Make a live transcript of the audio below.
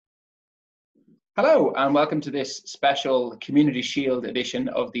Hello, and welcome to this special Community Shield edition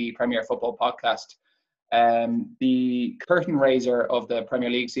of the Premier Football Podcast. The curtain raiser of the Premier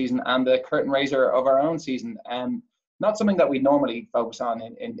League season and the curtain raiser of our own season. Not something that we normally focus on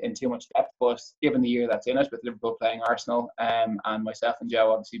in too much depth, but given the year that's in it, with Liverpool playing Arsenal, and myself and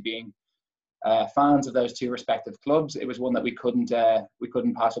Joe obviously being fans of those two respective clubs, it was one that we couldn't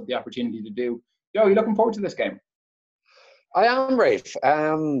pass up the opportunity to do. Joe, are you looking forward to this game? I am, Rafe.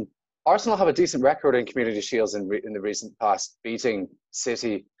 Arsenal have a decent record in Community Shields in the recent past, beating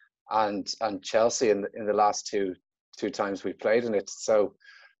City and Chelsea in the last two times we've played in it. So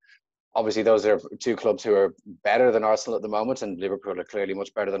obviously those are two clubs who are better than Arsenal at the moment, and Liverpool are clearly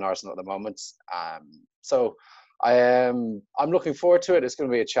much better than Arsenal at the moment. So I'm looking forward to it. It's going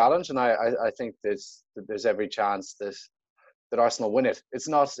to be a challenge, and I think that there's every chance that Arsenal win it. It's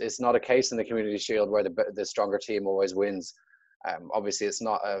not a case in the Community Shield where the stronger team always wins. Obviously, it's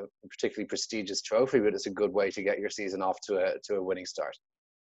not a particularly prestigious trophy, but it's a good way to get your season off to a winning start.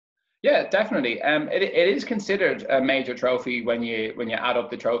 Yeah, definitely. It is considered a major trophy when you add up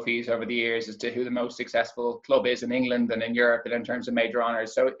the trophies over the years as to who the most successful club is in England and in Europe, and in terms of major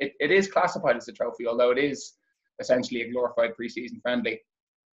honours. So it is classified as a trophy, although it is essentially a glorified pre-season friendly.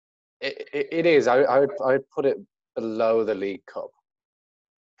 It is. I would put it below the League Cup.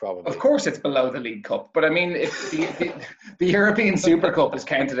 Probably. Of course, it's below the League Cup, but I mean, if the European Super Cup is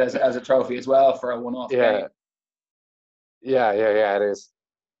counted as a trophy as well for a one-off game. Yeah, it is.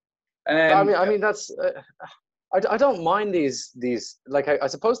 I mean that's. I don't mind these. Like I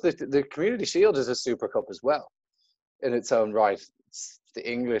suppose the Community Shield is a Super Cup as well, in its own right. It's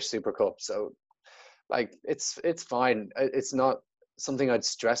the English Super Cup, so like it's fine. It's not something I'd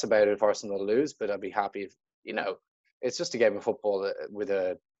stress about if Arsenal lose, but I'd be happy if, it's just a game of football with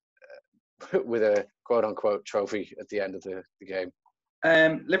a quote unquote trophy at the end of the game.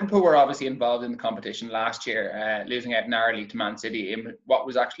 Liverpool were obviously involved in the competition last year, losing out narrowly to Man City in what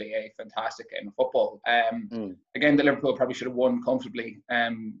was actually a fantastic game of football. Again, the Liverpool probably should have won comfortably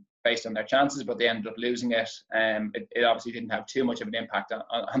based on their chances, but they ended up losing it. It obviously didn't have too much of an impact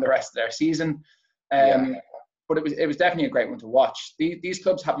on the rest of their season. But it was definitely a great one to watch. These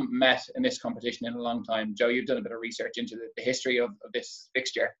clubs haven't met in this competition in a long time. Joe, you've done a bit of research into the history of this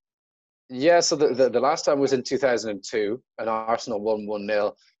fixture. Yeah, so the last time was in 2002, and Arsenal won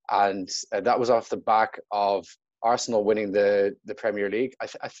 1-0, and that was off the back of Arsenal winning the Premier League.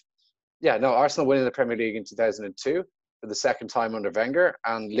 Arsenal winning the Premier League in 2002 for the second time under Wenger,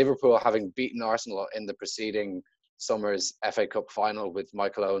 and Liverpool having beaten Arsenal in the preceding summer's FA Cup final, with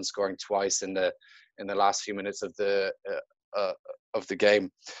Mikel Arteta scoring twice in the last few minutes of the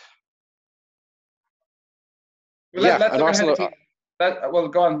game. And Arsenal. Well,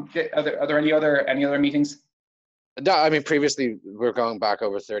 go on. Are there any other meetings? No, I mean, previously we're going back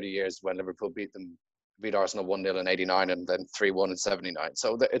over 30 years when Liverpool beat Arsenal 1-0 in '89 and then 3-1 in '79.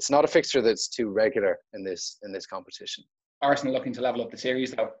 So it's not a fixture that's too regular in this competition. Arsenal looking to level up the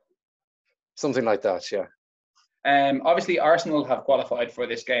series, though. Something like that, yeah. Obviously, Arsenal have qualified for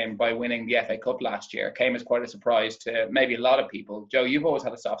this game by winning the FA Cup last year. Came as quite a surprise to maybe a lot of people. Joe, you've always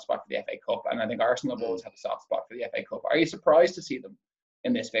had a soft spot for the FA Cup, and I think Arsenal have always had a soft spot for the FA Cup. Are you surprised to see them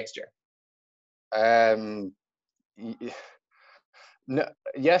in this fixture? No,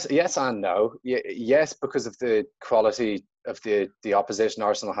 yes and no. Yes, because of the quality of the opposition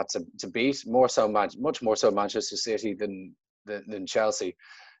Arsenal had to beat, much more so Manchester City than Chelsea.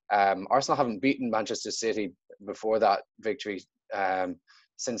 Arsenal haven't beaten Manchester City before that victory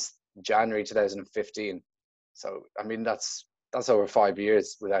since January 2015. So I mean that's over 5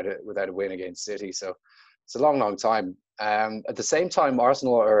 years without a win against City. So it's a long time. At the same time,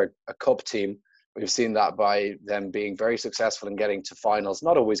 Arsenal are a cup team. We've seen that by them being very successful in getting to finals,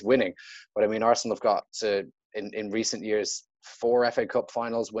 not always winning, but I mean Arsenal have got to in recent years 4 FA Cup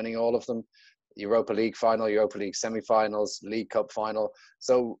finals, winning all of them. Europa League final, Europa League semi-finals, League Cup final.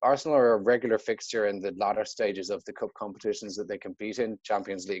 So Arsenal are a regular fixture in the latter stages of the cup competitions that they compete in,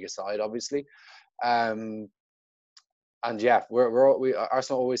 Champions League aside, obviously. And yeah,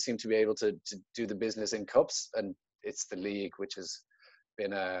 Arsenal always seem to be able to do the business in cups, and it's the league which has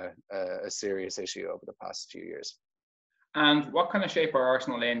been a serious issue over the past few years. And what kind of shape are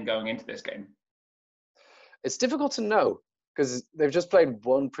Arsenal in going into this game? It's difficult to know, because they've just played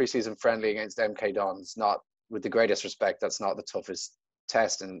one preseason friendly against MK Dons. Not with the greatest respect, that's not the toughest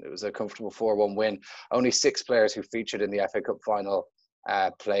test, and it was a comfortable 4-1 win. Only 6 players who featured in the FA Cup final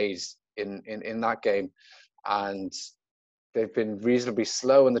played in that game, and they've been reasonably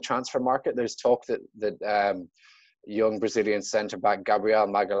slow in the transfer market. There's talk that young Brazilian centre-back Gabriel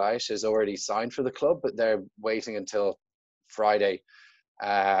Magalhaes is already signed for the club, but they're waiting until Friday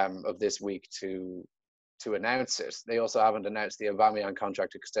of this week to announce it. They also haven't announced the Aubameyang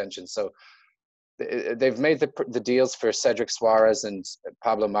contract extension. So they've made the deals for Cedric Suarez and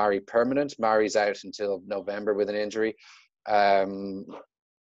Pablo Mari permanent. Mari's out until November with an injury. And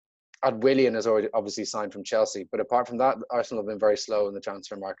Willian has already obviously signed from Chelsea. But apart from that, Arsenal have been very slow in the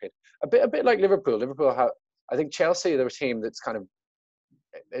transfer market. A bit like Liverpool. I think Chelsea, they're a team that's kind of,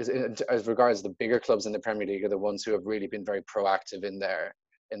 as regards the bigger clubs in the Premier League, are the ones who have really been very proactive in their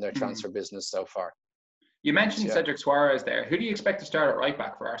transfer business so far. You mentioned Cedric Suarez there. Who do you expect to start at right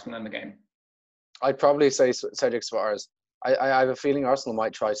back for Arsenal in the game? I'd probably say Cedric Suarez. I have a feeling Arsenal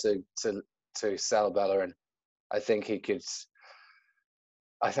might try to sell Bellerin. I think he could.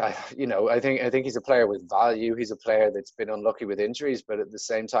 I think he's a player with value. He's a player that's been unlucky with injuries, but at the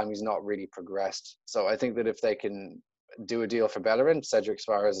same time, he's not really progressed. So I think that if they can do a deal for Bellerin, Cedric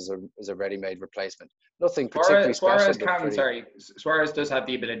Suarez is a ready-made replacement. Nothing particularly special. Suarez does have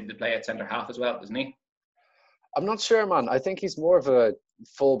the ability to play at centre half as well, doesn't he? I'm not sure, man. I think he's more of a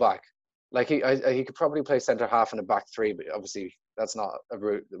fullback. Like he could probably play centre half in a back three, but obviously that's not a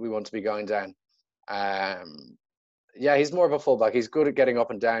route that we want to be going down. Yeah, he's more of a fullback. He's good at getting up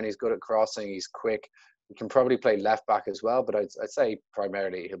and down. He's good at crossing. He's quick. He can probably play left back as well, but I'd say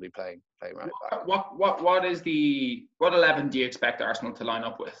primarily he'll be playing right back. What 11 do you expect Arsenal to line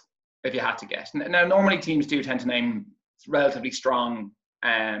up with, if you had to guess? Now, normally teams do tend to name relatively strong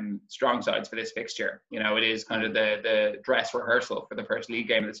sides for this fixture. You know, it is kind of the dress rehearsal for the first league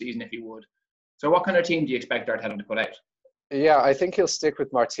game of the season, if you would. So what kind of team do you expect Arteta to put out? Yeah, I think he'll stick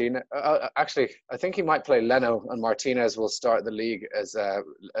with Martinez. Actually, I think he might play Leno, and Martinez will start the league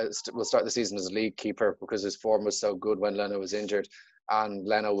will start the season as a league keeper because his form was so good when Leno was injured, and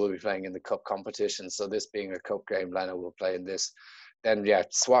Leno will be playing in the cup competition. So this being a cup game, Leno will play in this. Then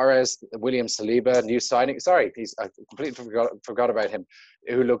Suarez, William Saliba, new signing. Sorry, I completely forgot about him,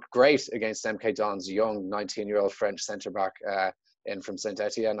 who looked great against MK Dons, young 19-year-old French centre back in from Saint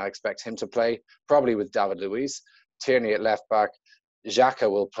Etienne. I expect him to play probably with David Luiz. Tierney at left back. Xhaka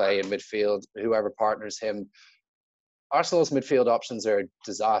will play in midfield, whoever partners him. Arsenal's midfield options are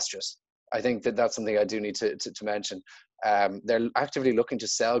disastrous. I think that's something I do need to mention. They're actively looking to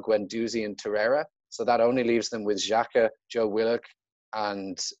sell Guendouzi and Torreira, so that only leaves them with Xhaka, Joe Willock,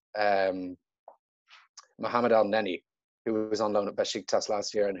 and Mohamed El Neni, who was on loan at Besiktas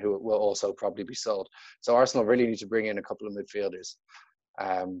last year and who will also probably be sold. So Arsenal really need to bring in a couple of midfielders.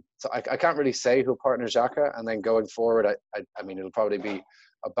 So I can't really say who'll partner Xhaka, and then going forward, I mean it'll probably be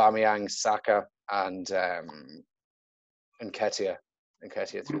Aubameyang, Saka, and Nketiah.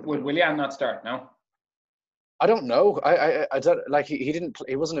 Would Willian not start? No, I don't know. I don't like he didn't.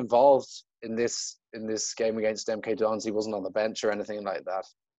 He wasn't involved in this game against MK Dons. He wasn't on the bench or anything like that.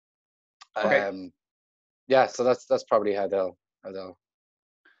 Okay. Yeah, so that's probably how they'll.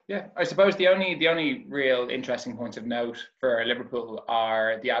 Yeah, I suppose the only real interesting points of note for Liverpool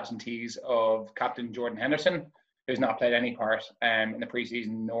are the absentees of captain Jordan Henderson, who's not played any part in the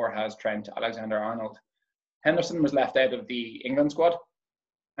pre-season, nor has Trent Alexander-Arnold. Henderson was left out of the England squad,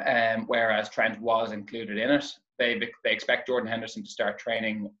 whereas Trent was included in it. They expect Jordan Henderson to start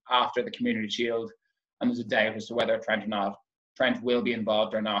training after the Community Shield, and there's a doubt as to whether Trent will be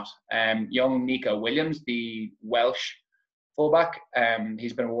involved or not. Young Nico Williams, the Welsh fullback,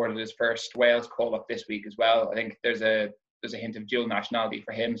 he's been awarded his first Wales call-up this week as well. I think there's a hint of dual nationality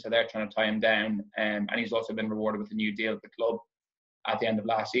for him, so they're trying to tie him down. And he's also been rewarded with a new deal at the club at the end of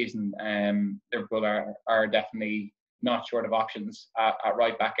last season. Liverpool are definitely not short of options at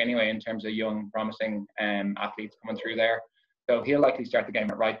right back anyway, in terms of young, promising athletes coming through there. So he'll likely start the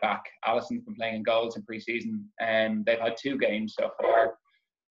game at right back. Alisson's been playing in goals in pre-season, and they've had 2 games so far.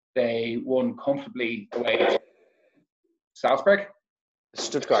 They won comfortably away to Salzburg,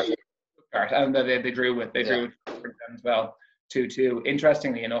 Stuttgart, and they drew with them as well, 2-2.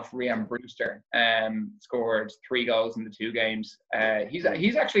 Interestingly enough, Ryan Brewster scored 3 goals in the 2 games.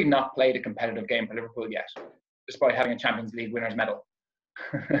 He's actually not played a competitive game for Liverpool yet, despite having a Champions League winners medal.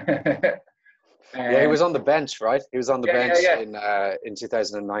 He was on the bench, right? He was on the bench in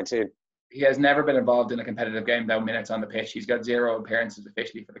 2019. He has never been involved in a competitive game without minutes on the pitch. He's got 0 appearances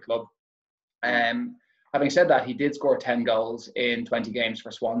officially for the club. Having said that, he did score 10 goals in 20 games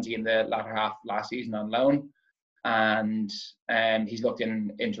for Swansea in the latter half last season on loan, and he's looked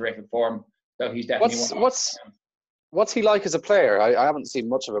in terrific form. So he's definitely What's he like as a player? I haven't seen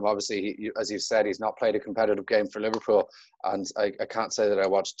much of him. Obviously, as you said, he's not played a competitive game for Liverpool, and I can't say that I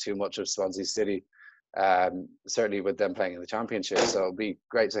watched too much of Swansea City. Certainly with them playing in the Championship, so it'll be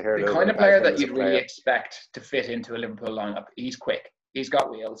great to hear. The kind of player that you'd really expect to fit into a Liverpool lineup. He's quick. He's got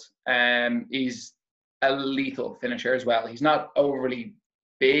wheels. He's a lethal finisher as well. He's not overly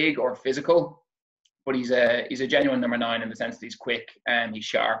big or physical, but he's a genuine number 9 in the sense that he's quick and he's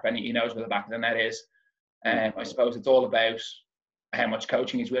sharp and he knows where the back of the net is. I suppose it's all about how much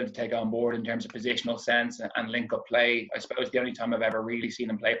coaching he's willing to take on board in terms of positional sense and link up play. I suppose the only time I've ever really seen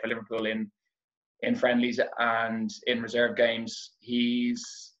him play for Liverpool in friendlies and in reserve games, he's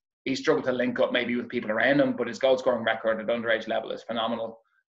struggled to link up maybe with people around him, but his goal scoring record at underage level is phenomenal,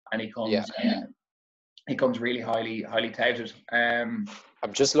 and he comes really highly touted. I'm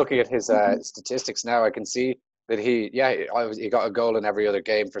just looking at his statistics now. I can see that he got a goal in every other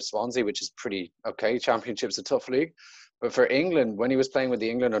game for Swansea, which is pretty okay. Championship's a tough league. But for England, when he was playing with the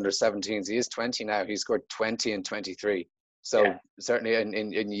England under-17s, he is 20 now. He scored 20 and 23. So certainly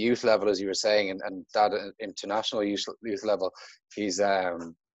in youth level, as you were saying, and that international youth level, he's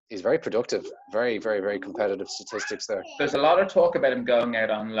very productive. Very, very, very competitive statistics there. There's a lot of talk about him going out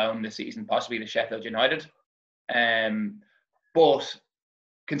on loan this season, possibly to Sheffield United. But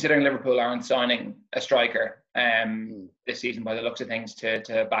considering Liverpool aren't signing a striker this season by the looks of things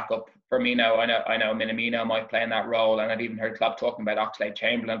to back up Firmino, I know Minamino might play in that role, and I've even heard Klopp talking about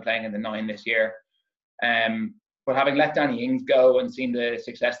Oxlade-Chamberlain playing in the 9 this year. But having let Danny Ings go and seen the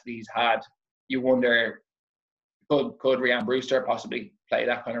success that he's had, you wonder, could Ryan Brewster possibly play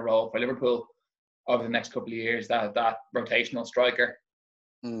that kind of role for Liverpool over the next couple of years, that rotational striker?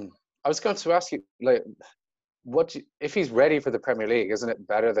 I was going to ask you, like, if he's ready for the Premier League, isn't it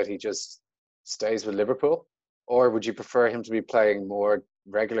better that he just stays with Liverpool? Or would you prefer him to be playing more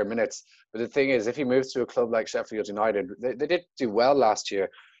regular minutes? But the thing is, if he moves to a club like Sheffield United, they did do well last year,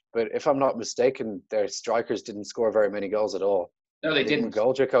 but if I'm not mistaken, their strikers didn't score very many goals at all. No, they didn't.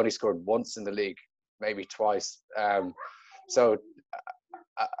 McGoldrick only scored once in the league, maybe twice. So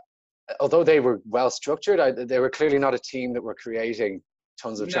although they were well structured, they were clearly not a team that were creating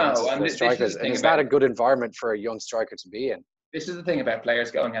tons of chances for strikers. And it's not a good environment for a young striker to be in. This is the thing about players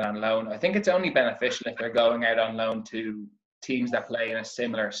going out on loan. I think it's only beneficial if they're going out on loan to teams that play in a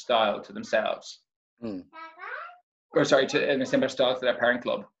similar style to themselves. Or sorry, in a similar style to their parent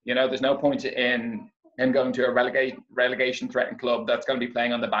club. You know, there's no point in him going to a relegation threatened club that's going to be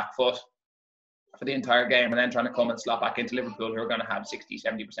playing on the back foot for the entire game and then trying to come and slot back into Liverpool, who are going to have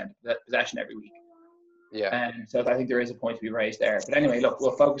 60-70% possession every week. Yeah. So I think there is a point to be raised there. But anyway, look,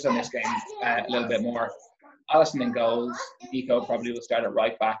 we'll focus on this game a little bit more. Alisson in goals. Nico probably will start at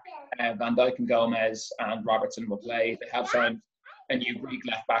right back. Van Dijk and Gomez and Robertson will play. They have signed a new Greek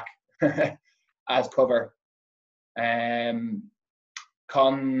left back as cover.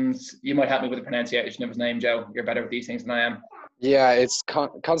 Cons, you might help me with the pronunciation of his name, Joe. You're better with these things than I am. Yeah, it's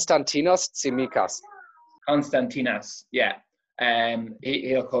Konstantinos Tsimikas. Konstantinos, yeah.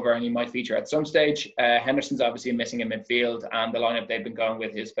 He'll cover and he might feature at some stage. Henderson's obviously missing in midfield, and the lineup they've been going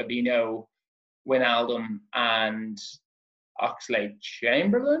with is Fabinho, Wijnaldum and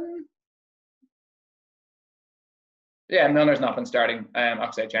Oxlade-Chamberlain. Yeah, Milner's not been starting.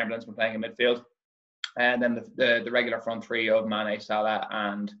 Oxlade-Chamberlain's been playing in midfield. And then the regular front three of Mane, Salah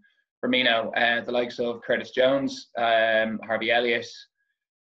and Firmino. The likes of Curtis Jones, Harvey Elliott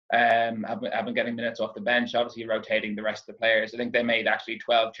have been getting minutes off the bench, obviously rotating the rest of the players. I think they made actually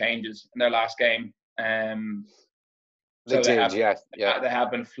 12 changes in their last game. They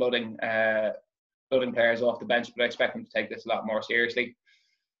have been flooding players off the bench, but I expect them to take this a lot more seriously.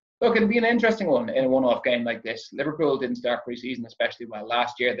 Look, it'll be an interesting one in a one-off game like this. Liverpool didn't start pre-season especially well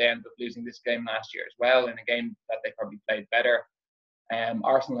last year. They ended up losing this game last year as well in a game that they probably played better.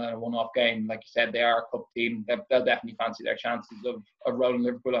 Arsenal in a one-off game, like you said, they are a cup team. They'll definitely fancy their chances of rolling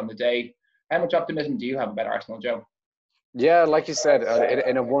Liverpool on the day. How much optimism do you have about Arsenal, Joe? Yeah, like you said,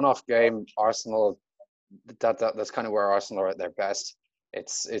 in a one-off game, Arsenal, that's kind of where Arsenal are at their best.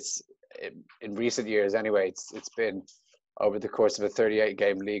 It's in recent years anyway. It's been over the course of a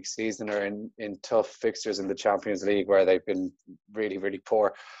 38-game league season or in tough fixtures in the Champions League where they've been really, really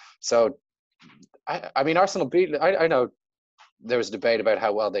poor. So, I mean, Arsenal beat. I know there was a debate about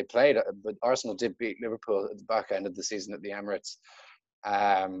how well they played, but Arsenal did beat Liverpool at the back end of the season at the Emirates.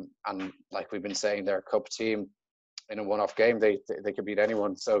 And like we've been saying, they're a cup team. In a one-off game, they could beat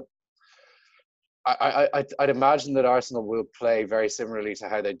anyone. So I'd imagine that Arsenal will play very similarly to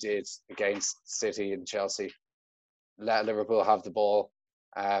how they did against City and Chelsea. Let Liverpool have the ball,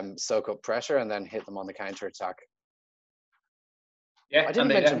 soak up pressure, and then hit them on the counter-attack. Yeah, I didn't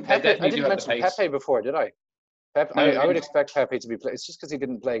mention Pepe before, did I? I would expect Pepe to be playing. It's just because he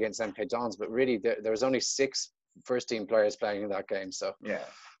didn't play against MK Dons, but really there was only 6 first-team players playing in that game. So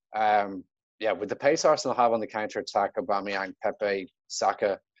yeah, with the pace Arsenal have on the counter-attack, Aubameyang, Pepe,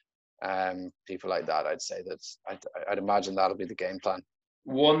 Saka, people like that, I'd say that I'd imagine that'll be the game plan.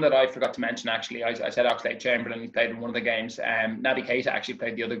 One that I forgot to mention, actually, I said Oxlade-Chamberlain, he played in one of the games. Naby Keita actually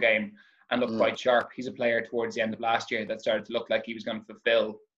played the other game and looked quite sharp. He's a player towards the end of last year that started to look like he was going to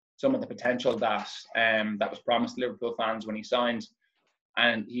fulfill some of the potential that was promised to Liverpool fans when he signed.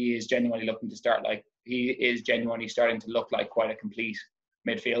 And he is genuinely starting to look like quite a complete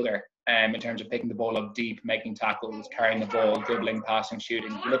midfielder in terms of picking the ball up deep, making tackles, carrying the ball, dribbling, passing,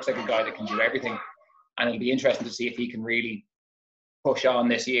 shooting. He looks like a guy that can do everything. And it'll be interesting to see if he can really push on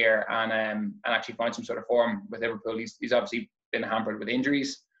this year and actually find some sort of form with Liverpool. He's obviously been hampered with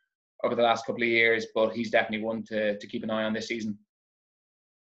injuries over the last couple of years, but he's definitely one to keep an eye on this season.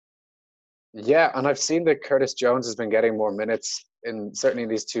 Yeah, and I've seen that Curtis Jones has been getting more minutes certainly in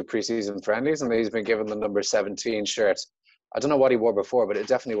these 2 preseason friendlies, and he's been given the number 17 shirt. I don't know what he wore before, but it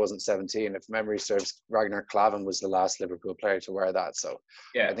definitely wasn't 17. If memory serves, Ragnar Klavan was the last Liverpool player to wear that. So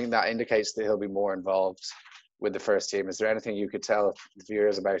yeah, I think that indicates that he'll be more involved with the first team. Is there anything you could tell the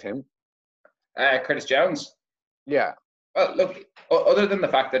viewers about him? Curtis Jones? Yeah. Well, look, other than the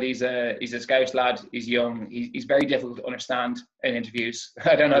fact that he's a Scouse lad, he's young, he's very difficult to understand in interviews.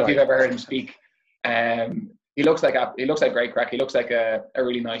 I don't know if you've ever heard him speak. He looks like great crack. He looks like a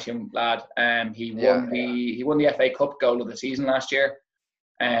really nice young lad. He won the FA Cup goal of the season last year.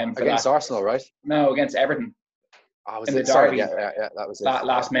 Against Arsenal, right? No, against Everton. Oh, was it? Sorry, yeah, that was it.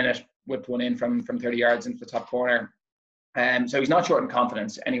 Last minute, whipped one in from 30 yards into the top corner. So he's not short in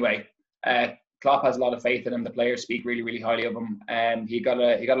confidence. Anyway, Klopp has a lot of faith in him. The players speak really, really highly of him. He got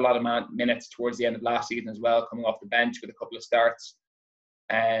a lot of minutes towards the end of last season as well, coming off the bench with a couple of starts.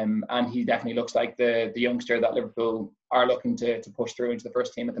 And he definitely looks like the youngster that Liverpool are looking to push through into the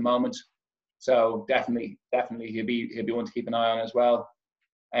first team at the moment. So definitely he'll be one to keep an eye on as well.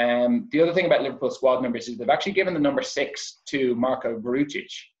 The other thing about Liverpool squad members is they've actually given the number 6 to Marko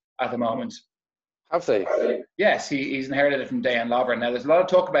Grujic at the moment. Have they? Yes, he's inherited it from Dejan Lovren. Now, there's a lot of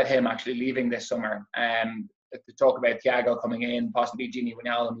talk about him actually leaving this summer. To talk about Thiago coming in, possibly Gini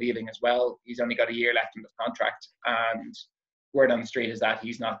Wijnaldum leaving as well. He's only got a year left in his contract, and word on the street is that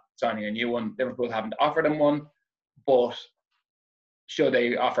he's not signing a new one. Liverpool haven't offered him one, but should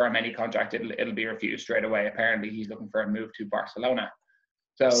they offer him any contract, it'll be refused straight away. Apparently, he's looking for a move to Barcelona.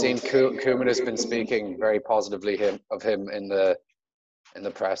 So, I've seen Koeman has been speaking very positively of him in the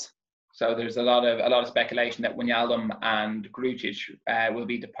press. So there's a lot of speculation that Wijnaldum and Grujic will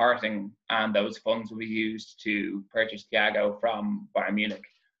be departing, and those funds will be used to purchase Thiago from Bayern Munich,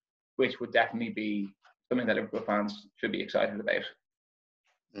 which would definitely be something that Liverpool fans should be excited about.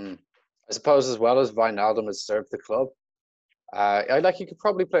 I suppose as well as Wijnaldum has served the club, he could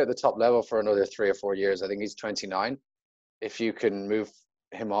probably play at the top level for another 3 or 4 years. I think he's 29. If you can move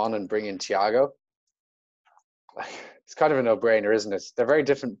him on and bring in Thiago, it's kind of a no-brainer, isn't it? They're very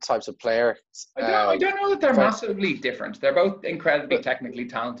different types of player. I don't know that they're massively different. They're both incredibly technically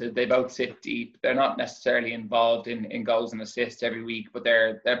talented. They both sit deep. They're not necessarily involved in goals and assists every week, but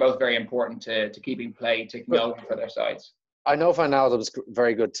they're both very important to keeping play ticking over for their sides. I know Wijnaldum's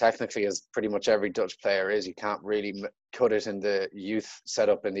very good technically, as pretty much every Dutch player is. You can't really cut it in the youth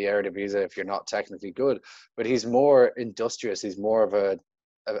setup in the Eredivisie if you're not technically good. But he's more industrious. He's more of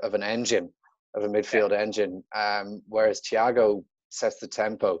an engine, of a midfield engine, whereas Thiago sets the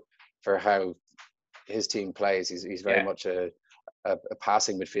tempo for how his team plays. He's very much a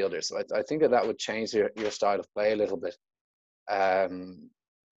passing midfielder. So I think that would change your style of play a little bit.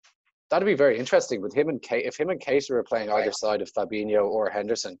 That'd be very interesting with him and Keita. If him and Keita are playing either side of Fabinho or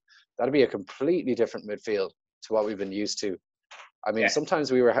Henderson, that'd be a completely different midfield to what we've been used to. I mean,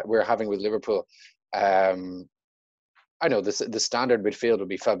 sometimes we're having with Liverpool. I know the standard midfield would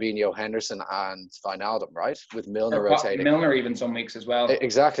be Fabinho, Henderson, and Wijnaldum, right? With Milner rotating. Milner even some weeks as well.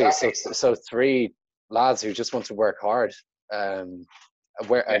 Exactly. So 3 lads who just want to work hard.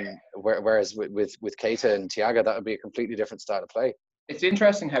 Whereas with Keita and Thiago, that would be a completely different style of play. It's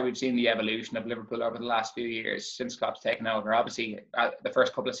interesting how we've seen the evolution of Liverpool over the last few years since Klopp's taken over. Obviously, the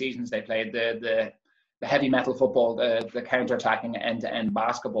first couple of seasons they played the heavy metal football, the counter-attacking end-to-end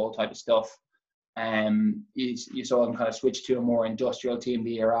basketball type of stuff. You saw them kind of switch to a more industrial team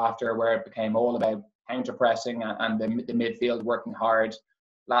the year after, where it became all about counter-pressing and the midfield working hard.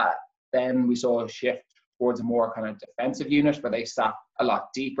 Then we saw a shift towards a more kind of defensive unit where they sat a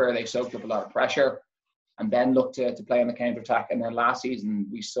lot deeper, they soaked up a lot of pressure, and then looked to play on the counter-attack. And then last season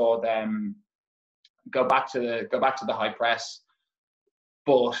we saw them go back to the high press,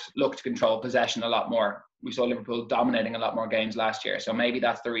 but look to control possession a lot more. We saw Liverpool dominating a lot more games last year, so maybe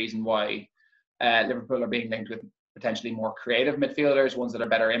that's the reason why Liverpool are being linked with potentially more creative midfielders, ones that are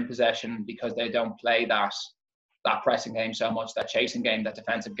better in possession, because they don't play that pressing game so much, that chasing game, that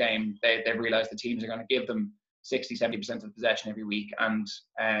defensive game. They've realised the teams are going to give them 60-70% of possession every week, and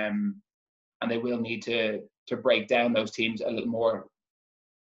they will need to break down those teams a little more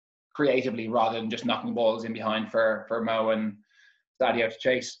creatively rather than just knocking balls in behind for Mo and Sadio to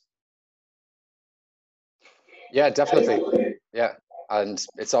chase. Yeah, definitely. Yeah, and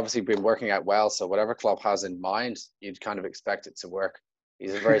it's obviously been working out well. So whatever Klopp has in mind, you'd kind of expect it to work.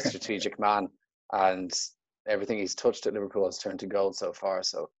 He's a very strategic man, and everything he's touched at Liverpool has turned to gold so far.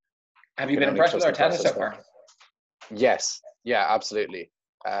 So, have you been impressed with Arteta so far? Yes. Yeah, absolutely.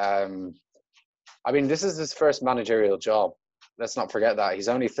 I mean, this is his first managerial job. Let's not forget that. He's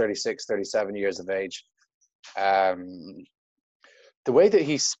only 36, 37 years of age. The way that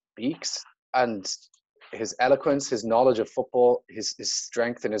he speaks and his eloquence, his knowledge of football, his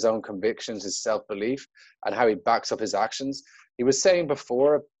strength in his own convictions, his self-belief, and how he backs up his actions. He was saying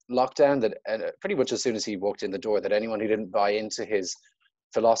before lockdown that pretty much as soon as he walked in the door, that anyone who didn't buy into his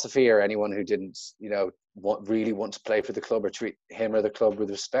philosophy, or anyone who didn't, really want to play for the club or treat him or the club with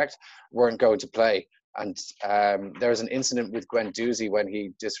respect, weren't going to play. And there was an incident with Guendouzi when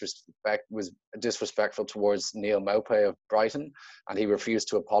he was disrespectful towards Neil Maupay of Brighton, and he refused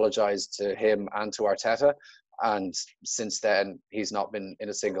to apologise to him and to Arteta. And since then, he's not been in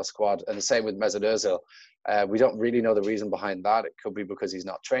a single squad. And the same with Mesut Ozil. We don't really know the reason behind that. It could be because he's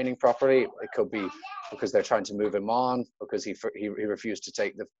not training properly. It could be because they're trying to move him on, because he refused to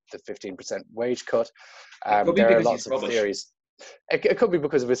take the 15% wage cut. There are lots of theories. It could be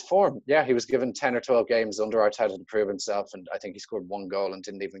because of his form. Yeah, he was given 10 or 12 games under Arteta to prove himself, and I think he scored 1 goal and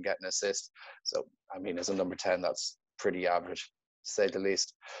didn't even get an assist. So, I mean, as a number 10, that's pretty average, to say the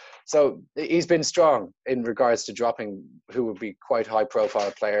least. So he's been strong in regards to dropping who would be quite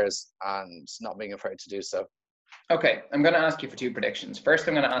high-profile players and not being afraid to do so. Okay, I'm going to ask you for 2 predictions. First,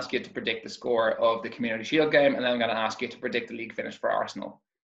 I'm going to ask you to predict the score of the Community Shield game, and then I'm going to ask you to predict the league finish for Arsenal.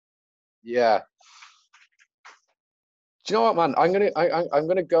 Yeah. Do you know what, man? I'm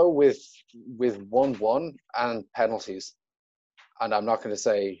gonna go with 1-1 and penalties, and I'm not going to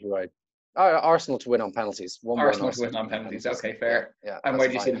say who Arsenal to win on penalties. 1-1 Arsenal to win on penalties. Okay, fair. Yeah, and where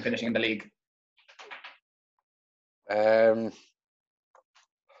do you see them finishing in the league? I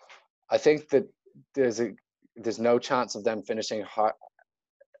think that there's no chance of them finishing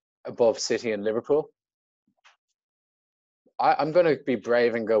above City and Liverpool. I'm going to be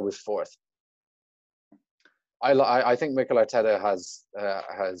brave and go with 4th. I think Mikel Arteta has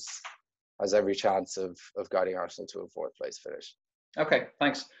every chance of guiding Arsenal to a 4th place finish. Okay,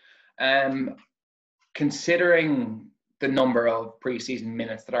 thanks. Considering the number of pre-season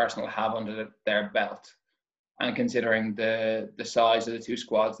minutes that Arsenal have under their belt, and considering the size of the 2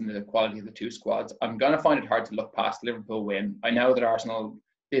 squads and the quality of the 2 squads, I'm going to find it hard to look past Liverpool win. I know that Arsenal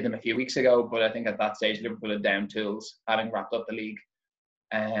did them a few weeks ago, but I think at that stage Liverpool had down tools, having wrapped up the league.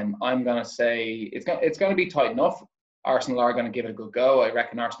 I'm going to say it's going to be tight enough. Arsenal are going to give it a good go. I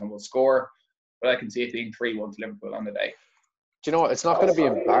reckon Arsenal will score, but I can see it being 3-1 to Liverpool on the day. Do you know what? It's not going to be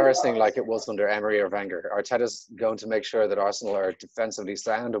embarrassing like it was under Emery or Wenger. Arteta's going to make sure that Arsenal are defensively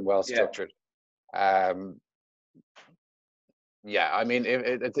sound and well structured. Yeah. I mean,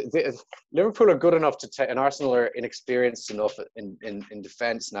 Liverpool are good enough to take, and Arsenal are inexperienced enough in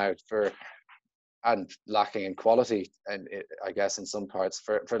defence now and lacking in quality, and I guess in some parts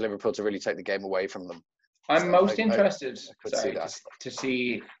for Liverpool to really take the game away from them. I'm most interested to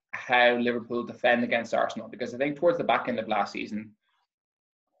see how Liverpool defend against Arsenal, because I think towards the back end of last season,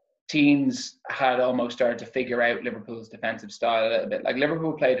 teams had almost started to figure out Liverpool's defensive style a little bit. Like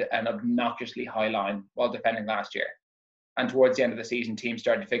Liverpool played an obnoxiously high line while defending last year. And towards the end of the season, teams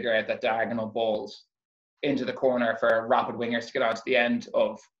started to figure out that diagonal balls into the corner for rapid wingers to get onto the end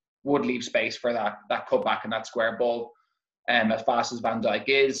of would leave space for that cutback and that square ball. As fast as Van Dijk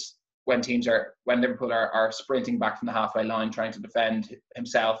is, when Liverpool are sprinting back from the halfway line, trying to defend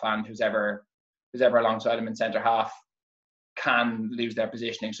himself and who's ever alongside him in centre half, can lose their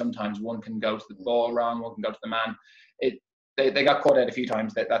positioning. Sometimes one can go to the ball wrong, one can go to the man. They got caught out a few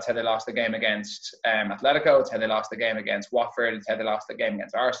times. That's how they lost the game against Atletico. It's how they lost the game against Watford. It's how they lost the game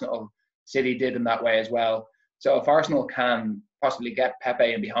against Arsenal. City did them that way as well. So if Arsenal can possibly get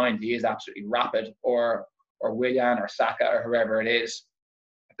Pepe in behind, he is absolutely rapid, or Willian or Saka or whoever it is,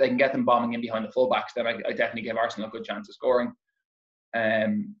 if they can get them bombing in behind the fullbacks, then I definitely give Arsenal a good chance of scoring.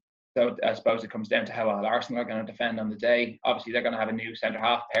 So I suppose it comes down to how well Arsenal are going to defend on the day. Obviously, they're going to have a new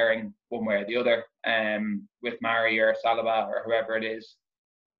centre-half pairing one way or the other, with Mari or Saliba or whoever it is.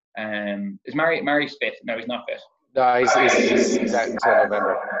 Is Mari's fit? No, he's not fit. No, he's out until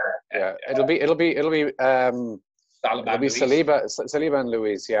November. Yeah, it'll be Saliba and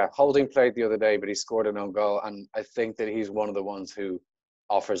Luis. Yeah, Holding played the other day, but he scored an own goal, and I think that he's one of the ones who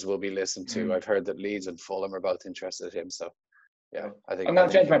offers will be listened to. Mm. I've heard that Leeds and Fulham are both interested in him. So, yeah, I think I'm going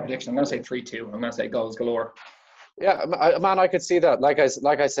to change my prediction. I'm going to say 3-2. I'm going to say goals galore. Yeah, man, I could see that. Like I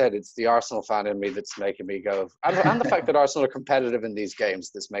said, it's the Arsenal fan in me that's making me go, and the fact that Arsenal are competitive in these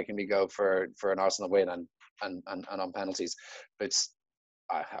games that's making me go for an Arsenal win and on penalties. But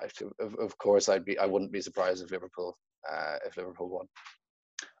of course, I wouldn't be surprised if Liverpool won.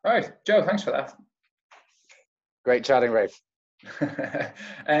 All right, Joe, thanks for that. Great chatting, Rafe.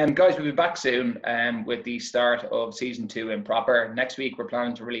 Guys, we'll be back soon with the start of season 2 in proper. Next week, we're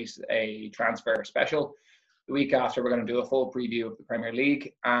planning to release a transfer special. The week after, we're going to do a full preview of the Premier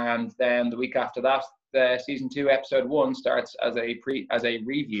League, and then the week after that, the season 2 episode 1 starts as a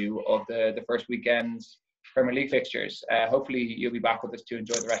review of the first weekend's Premier League fixtures. Hopefully, you'll be back with us to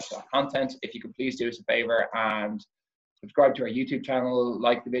enjoy the rest of that content. If you could please do us a favor and subscribe to our YouTube channel,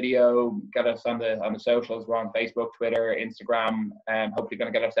 like the video, get us on the socials. We're on Facebook, Twitter, Instagram, and hopefully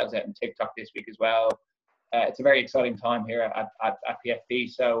going to get ourselves out on TikTok this week as well. It's a very exciting time here at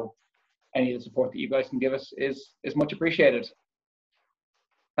PFP, so any of the support that you guys can give us is much appreciated.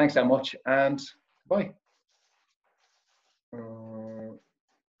 Thanks so much, and bye.